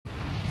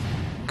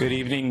Good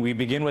evening. We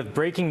begin with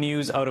breaking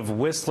news out of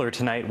Whistler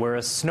tonight, where a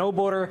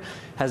snowboarder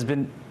has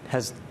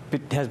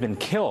been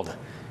killed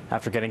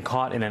after getting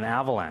caught in an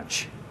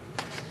avalanche.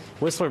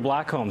 Whistler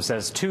Blackcomb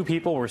says 2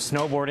 people were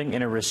snowboarding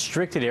in a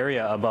restricted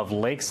area above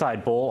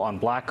Lakeside Bowl on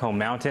Blackcomb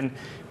Mountain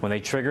when they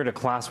triggered a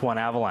Class 1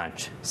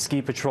 avalanche.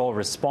 Ski Patrol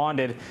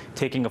responded,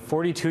 taking a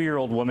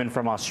 42-year-old woman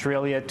from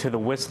Australia to the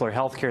Whistler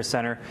Healthcare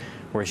Center,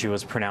 where she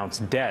was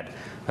pronounced dead.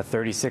 A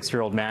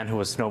 36-year-old man who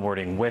was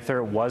snowboarding with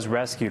her was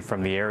rescued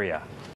from the area.